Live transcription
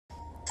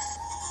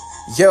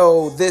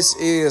Yo, this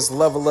is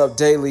Level Up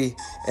Daily,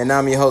 and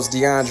I'm your host,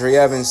 DeAndre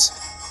Evans.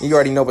 You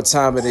already know what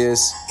time it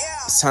is.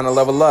 It's time to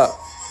level up.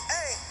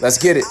 Let's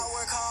get it.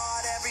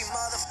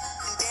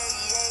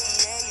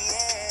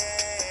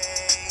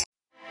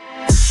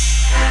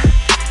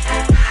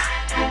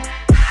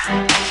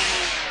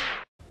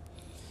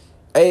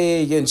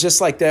 Hey, and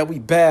just like that, we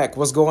back.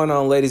 What's going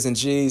on, ladies and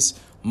G's?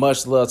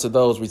 Much love to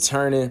those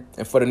returning.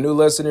 And for the new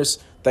listeners,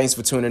 thanks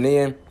for tuning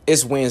in.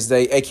 It's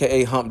Wednesday,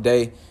 a.k.a. Hump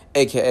Day,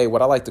 a.k.a.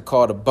 what I like to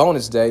call the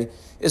bonus day.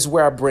 Is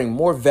where I bring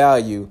more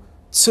value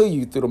to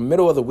you through the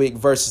middle of the week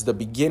versus the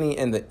beginning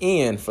and the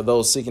end for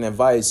those seeking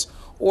advice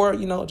or,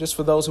 just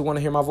for those who want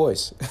to hear my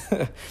voice.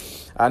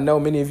 I know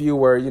many of you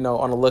were,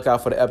 on the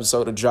lookout for the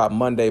episode to drop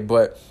Monday,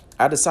 but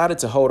I decided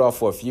to hold off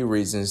for a few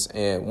reasons.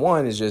 And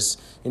one is just,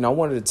 I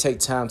wanted to take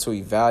time to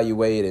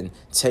evaluate and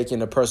take in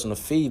the personal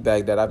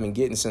feedback that I've been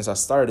getting since I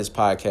started this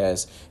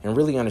podcast and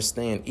really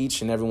understand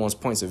each and everyone's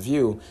points of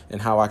view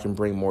and how I can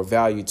bring more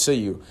value to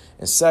you.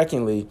 And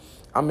secondly,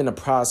 I'm in the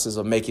process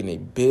of making a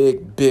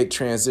big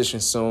transition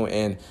soon.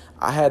 And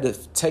I had to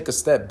take a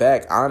step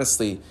back,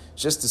 honestly,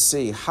 just to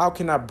see how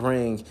can I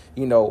bring,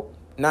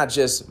 not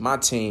just my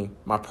team,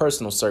 my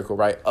personal circle,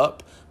 right,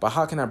 up, but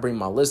how can I bring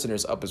my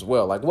listeners up as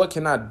well? Like, what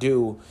can I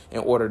do in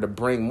order to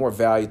bring more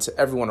value to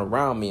everyone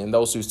around me and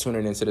those who's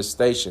tuning into the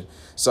station?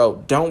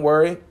 So don't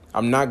worry,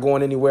 I'm not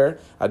going anywhere.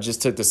 I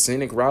just took the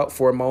scenic route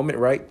for a moment,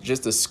 right,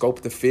 just to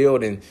scope the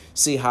field and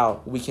see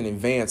how we can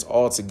advance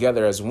all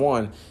together as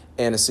one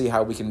and to see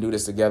how we can do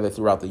this together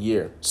throughout the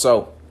year.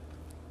 So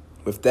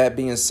with that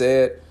being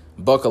said,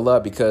 buckle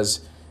up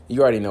because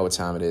you already know what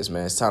time it is,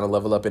 man. It's time to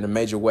level up in a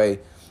major way.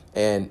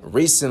 And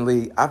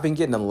recently, I've been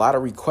getting a lot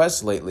of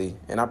requests lately,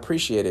 and I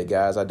appreciate it,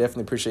 guys. I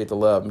definitely appreciate the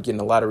love. I'm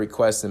getting a lot of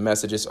requests and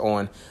messages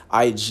on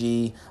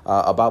IG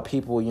about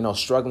people,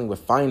 struggling with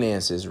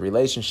finances,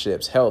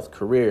 relationships, health,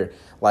 career.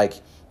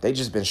 Like, they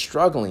just been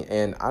struggling.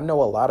 And I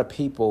know a lot of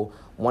people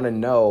want to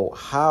know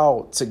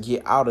how to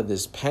get out of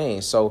this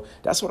pain. So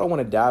that's what I want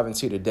to dive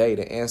into today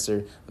to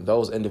answer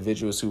those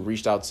individuals who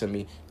reached out to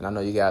me. And I know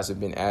you guys have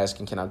been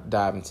asking, can I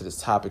dive into this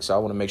topic? So I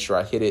want to make sure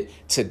I hit it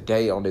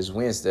today on this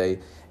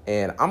Wednesday.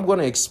 And I'm going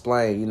to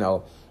explain,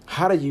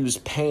 how to use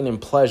pain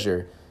and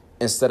pleasure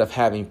instead of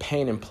having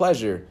pain and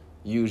pleasure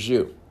use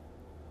you,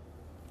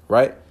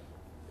 right?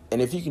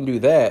 And if you can do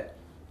that,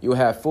 you'll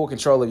have full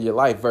control of your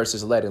life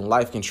versus letting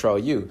life control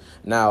you.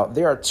 Now,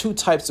 there are two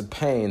types of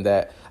pain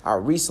that I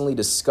recently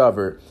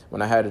discovered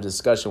when I had a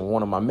discussion with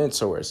one of my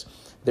mentors.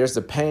 There's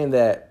the pain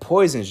that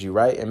poisons you,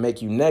 right, and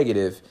make you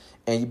negative,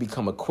 and you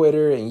become a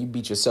quitter and you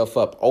beat yourself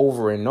up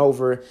over and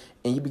over,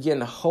 and you begin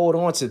to hold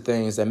on to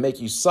things that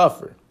make you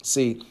suffer.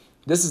 See,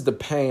 this is the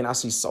pain I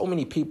see so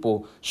many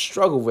people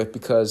struggle with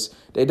because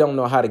they don't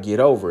know how to get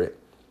over it.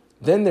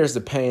 Then there's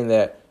the pain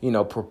that,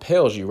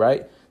 propels you,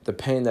 right? The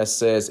pain that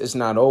says it's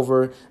not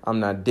over. I'm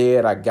not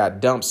dead. I got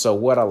dumped. So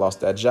what? I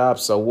lost that job.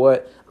 So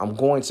what? I'm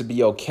going to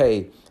be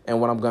okay. And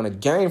what I'm going to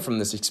gain from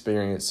this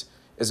experience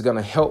is going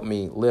to help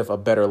me live a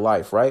better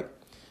life, right?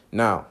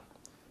 Now,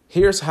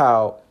 here's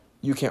how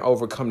you can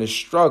overcome this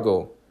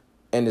struggle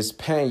and this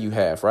pain you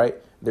have, right?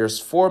 There's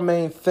four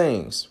main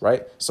things,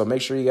 right? So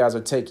make sure you guys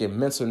are taking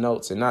mental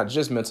notes and not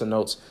just mental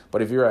notes,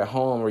 but if you're at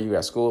home or you're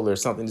at school or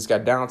something that's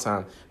got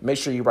downtime, make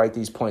sure you write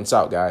these points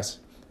out, guys.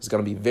 It's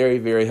going to be very,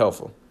 very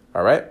helpful.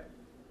 All right.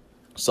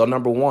 So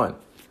number one,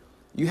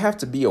 you have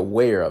to be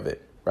aware of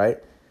it, right?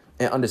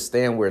 And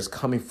understand where it's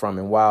coming from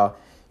and why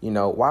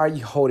are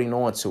you holding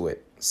on to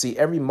it? See,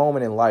 every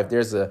moment in life,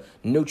 there's a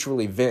neutral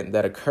event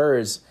that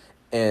occurs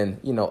and,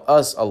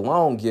 us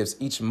alone gives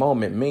each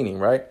moment meaning,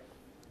 right?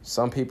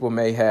 Some people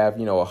may have,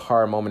 a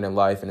hard moment in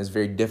life and it's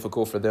very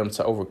difficult for them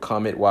to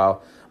overcome it,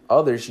 while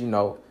others,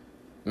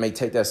 may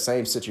take that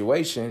same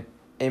situation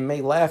and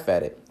may laugh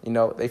at it.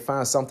 They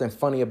find something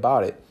funny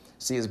about it.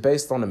 See, it's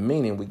based on the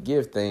meaning we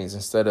give things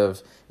instead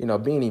of,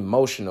 being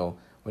emotional.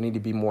 We need to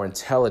be more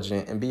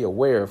intelligent and be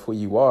aware of who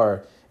you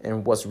are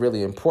and what's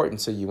really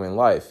important to you in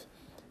life.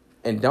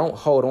 And don't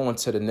hold on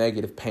to the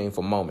negative,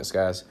 painful moments,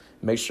 guys.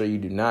 Make sure you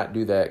do not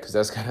do that because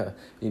that's going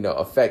to,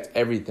 affect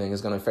everything.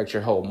 It's going to affect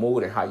your whole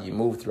mood and how you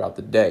move throughout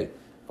the day,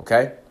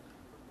 okay?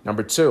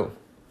 Number two,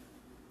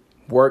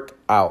 work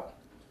out,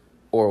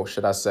 or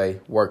should I say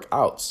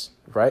workouts,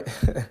 right?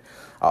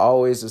 I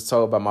always was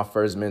told by my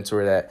first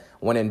mentor that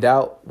when in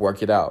doubt,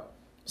 work it out.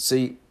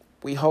 See,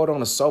 we hold on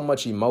to so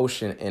much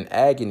emotion and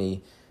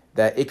agony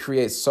that it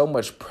creates so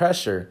much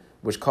pressure,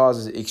 which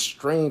causes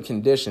extreme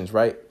conditions,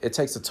 right? It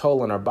takes a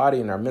toll on our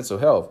body and our mental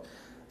health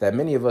that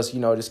many of us,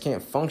 just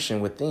can't function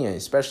within,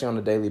 especially on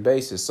a daily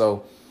basis.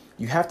 So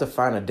you have to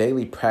find a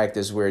daily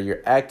practice where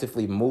you're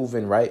actively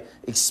moving, right?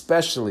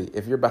 Especially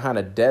if you're behind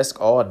a desk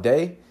all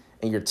day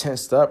and you're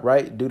tensed up,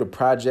 right? Due to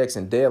projects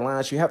and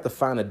deadlines, you have to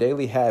find a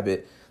daily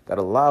habit that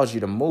allows you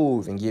to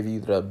move and give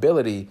you the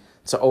ability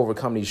to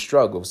overcome these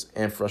struggles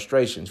and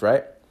frustrations,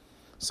 right?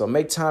 So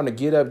make time to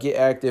get up, get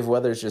active,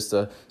 whether it's just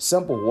a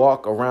simple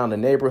walk around the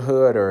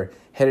neighborhood or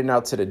heading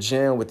out to the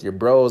gym with your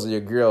bros or your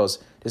girls.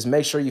 Just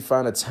make sure you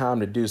find a time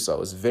to do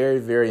so. It's very,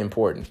 very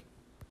important.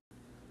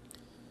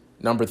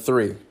 Number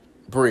three,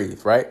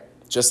 breathe, right?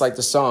 Just like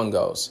the song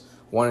goes.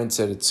 1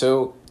 into the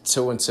 2,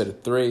 2 into the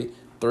 3,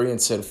 3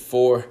 into the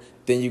 4.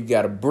 Then you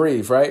got to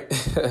breathe, right?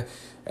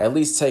 At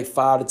least take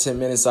 5 to 10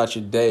 minutes out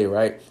your day,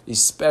 right?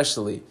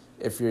 Especially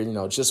if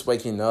you're, just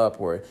waking up,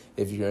 or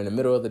if you're in the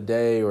middle of the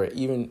day, or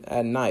even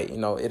at night.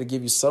 It'll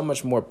give you so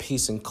much more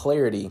peace and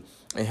clarity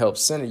and help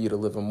center you to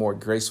live a more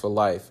graceful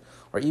life.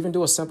 Or even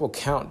do a simple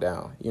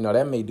countdown.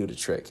 That may do the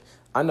trick.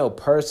 I know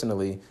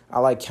personally, I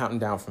like counting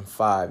down from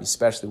 5,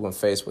 especially when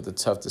faced with a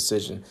tough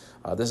decision.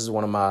 This is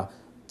one of my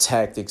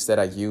tactics that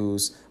I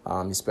use,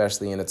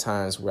 especially in the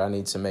times where I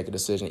need to make a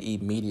decision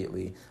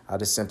immediately. I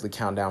just simply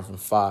count down from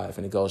 5,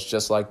 and it goes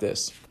just like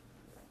this.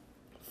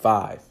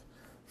 5,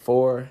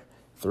 4,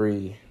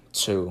 3,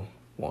 2,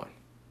 1.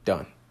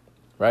 Done.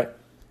 Right?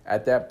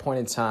 At that point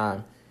in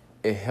time,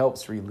 it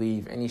helps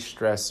relieve any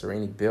stress or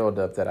any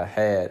buildup that I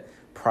had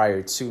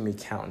prior to me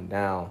counting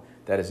down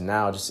that is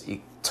now just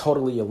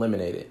totally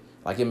eliminated.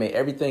 Like, it made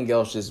everything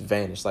else just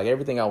vanish. Like,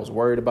 everything I was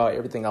worried about,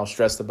 everything I was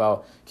stressed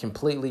about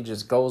completely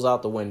just goes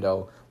out the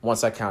window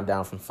once I count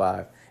down from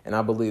 5. And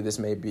I believe this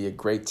may be a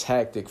great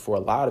tactic for a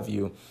lot of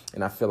you.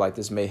 And I feel like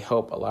this may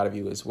help a lot of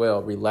you as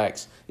well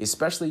relax,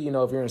 especially,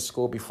 if you're in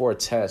school before a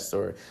test,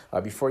 or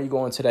before you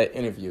go into that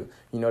interview.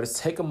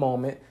 Just take a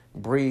moment,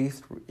 breathe,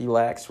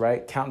 relax,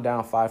 right? Count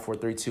down 5, 4,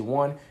 3, 2,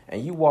 1.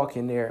 And you walk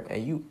in there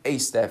and you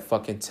ace that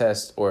fucking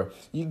test, or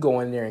you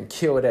go in there and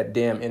kill that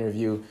damn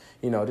interview.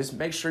 Just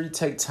make sure you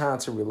take time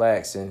to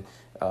relax and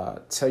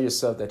tell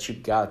yourself that you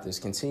got this.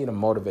 Continue to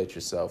motivate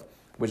yourself,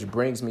 which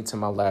brings me to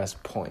my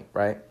last point,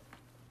 right?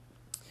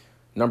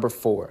 Number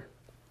 4,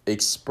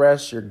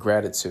 express your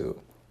gratitude,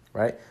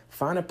 right?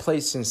 Find a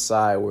place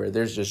inside where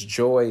there's just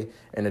joy,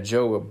 and the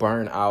joy will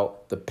burn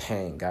out the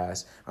pain,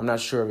 guys. I'm not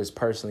sure if it's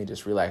personally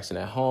just relaxing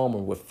at home,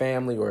 or with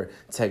family, or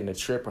taking a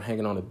trip, or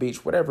hanging on the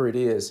beach, whatever it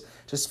is.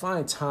 Just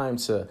find time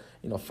to,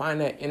 find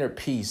that inner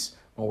peace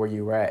on where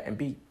you're at, and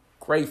be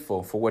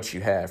grateful for what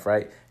you have,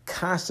 right?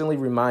 Constantly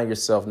remind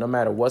yourself, no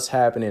matter what's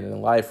happening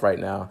in life right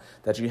now,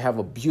 that you have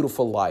a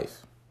beautiful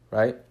life,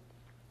 right?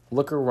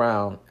 Look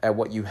around at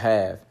what you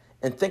have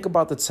and think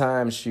about the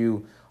times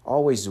you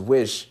always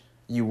wish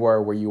you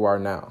were where you are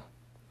now,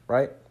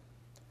 right?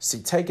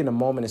 See, taking a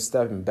moment and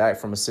stepping back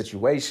from a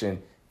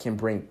situation can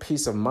bring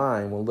peace of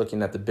mind when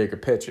looking at the bigger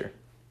picture.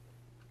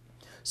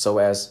 So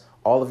as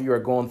all of you are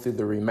going through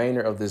the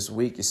remainder of this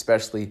week,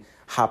 especially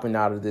hopping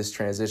out of this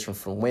transition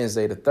from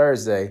Wednesday to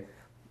Thursday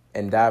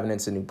and diving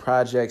into new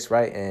projects,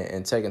 right?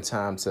 And taking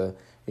time to,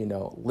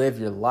 live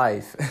your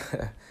life,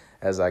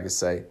 as I could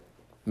say.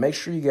 Make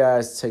sure you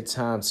guys take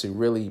time to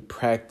really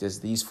practice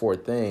these 4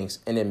 things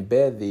and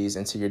embed these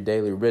into your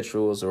daily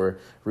rituals or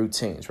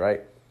routines,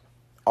 right?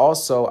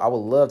 Also, I would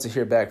love to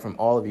hear back from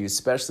all of you,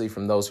 especially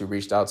from those who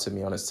reached out to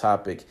me on this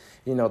topic.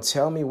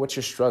 Tell me what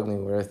you're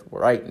struggling with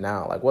right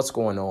now. Like, what's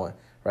going on,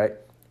 right?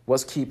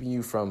 What's keeping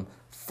you from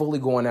fully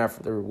going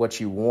after what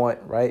you want,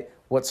 right?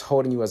 What's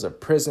holding you as a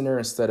prisoner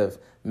instead of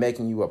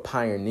making you a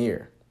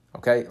pioneer?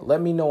 Okay,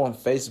 let me know on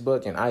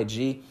Facebook and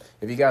IG.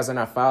 If you guys are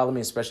not following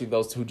me, especially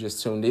those who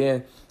just tuned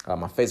in,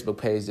 my Facebook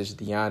page is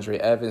DeAndre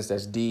Evans.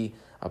 That's D'_ANDRE,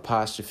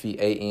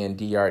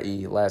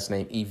 last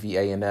name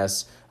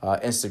EVANS.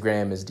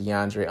 Instagram is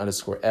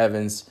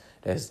DeAndre_Evans.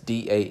 That's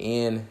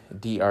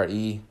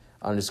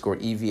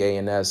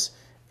DANDRE_EVANS.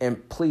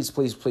 And please,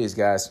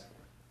 guys,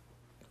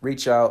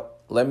 reach out.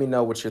 Let me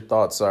know what your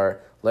thoughts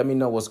are. Let me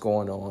know what's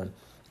going on.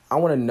 I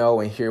want to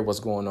know and hear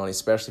what's going on,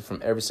 especially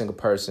from every single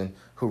person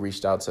who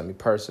reached out to me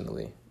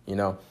personally.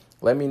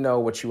 Let me know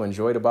what you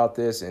enjoyed about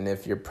this, and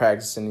if you're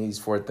practicing these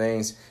 4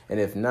 things. And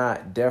if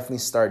not, definitely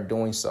start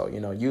doing so.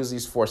 Use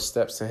these 4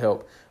 steps to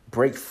help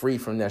break free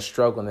from that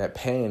struggle and that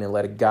pain, and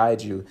let it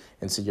guide you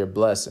into your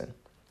blessing.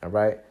 All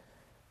right?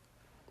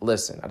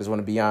 Listen, I just want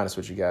to be honest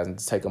with you guys and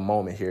take a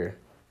moment here.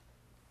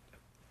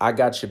 I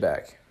got your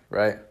back,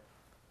 right?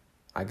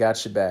 I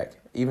got your back.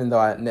 Even though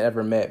I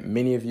never met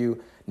many of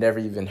you, never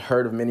even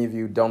heard of many of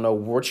you, don't know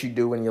what you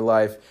do in your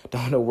life,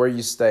 don't know where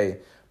you stay,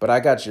 but I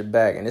got your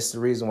back. And it's the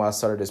reason why I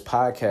started this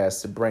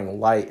podcast, to bring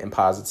light and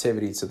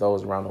positivity to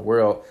those around the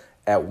world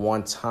at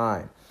one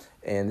time.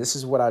 And this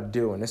is what I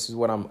do, and this is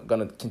what I'm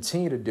going to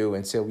continue to do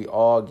until we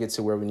all get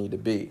to where we need to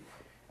be.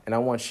 And I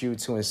want you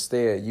to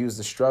instead use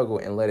the struggle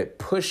and let it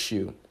push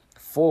you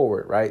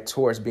forward, right,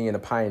 towards being a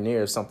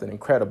pioneer of something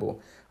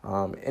incredible.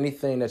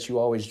 Anything that you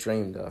always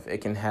dreamed of,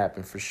 it can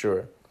happen for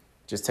sure.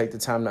 Just take the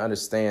time to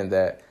understand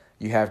that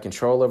you have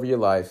control over your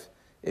life.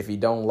 If you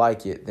don't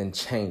like it, then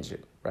change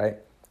it, right?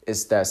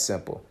 It's that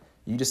simple.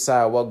 You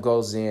decide what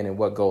goes in and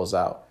what goes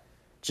out.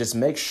 Just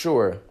make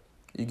sure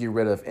you get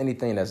rid of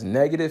anything that's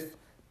negative,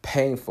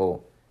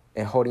 painful,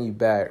 and holding you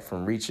back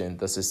from reaching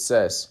the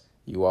success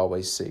you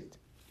always seek.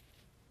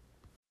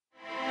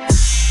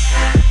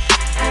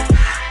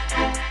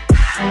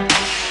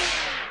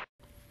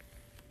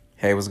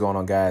 Hey, what's going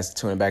on, guys?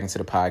 Tuning back into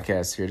the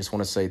podcast here. Just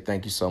want to say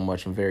thank you so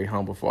much. I'm very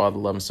humble for all the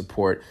love and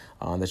support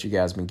that you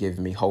guys have been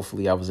giving me.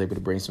 Hopefully, I was able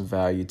to bring some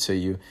value to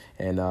you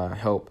and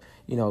help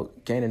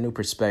gain a new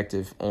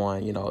perspective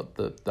on,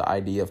 the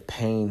idea of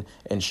pain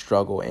and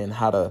struggle and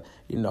how to,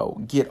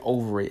 get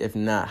over it. If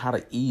not, how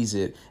to ease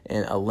it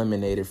and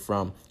eliminate it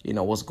from,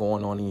 what's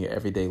going on in your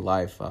everyday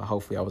life.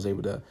 Hopefully I was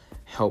able to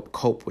help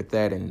cope with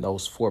that, and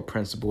those 4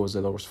 principles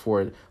or those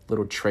 4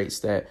 little traits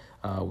that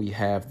we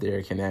have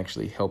there can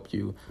actually help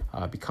you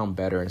become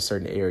better in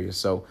certain areas.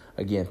 So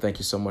again, thank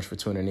you so much for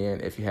tuning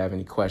in. If you have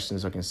any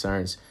questions or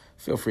concerns,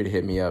 feel free to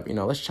hit me up.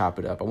 Let's chop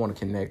it up. I want to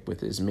connect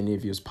with as many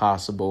of you as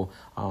possible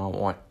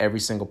on every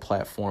single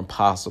platform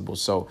possible.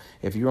 So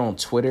if you're on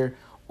Twitter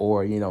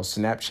or,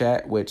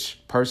 Snapchat,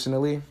 which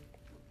personally,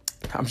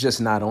 I'm just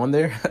not on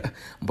there,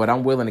 but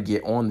I'm willing to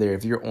get on there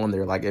if you're on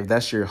there. Like if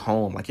that's your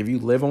home, like if you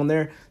live on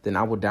there, then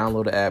I will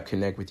download the app,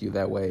 connect with you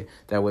that way.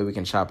 That way we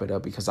can chop it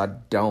up, because I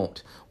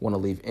don't want to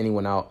leave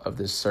anyone out of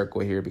this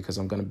circle here, because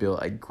I'm going to build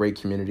a great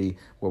community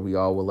where we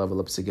all will level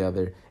up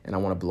together, and I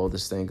want to blow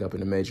this thing up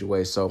in a major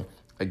way. So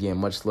again,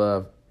 much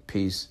love,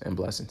 peace, and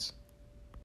blessings.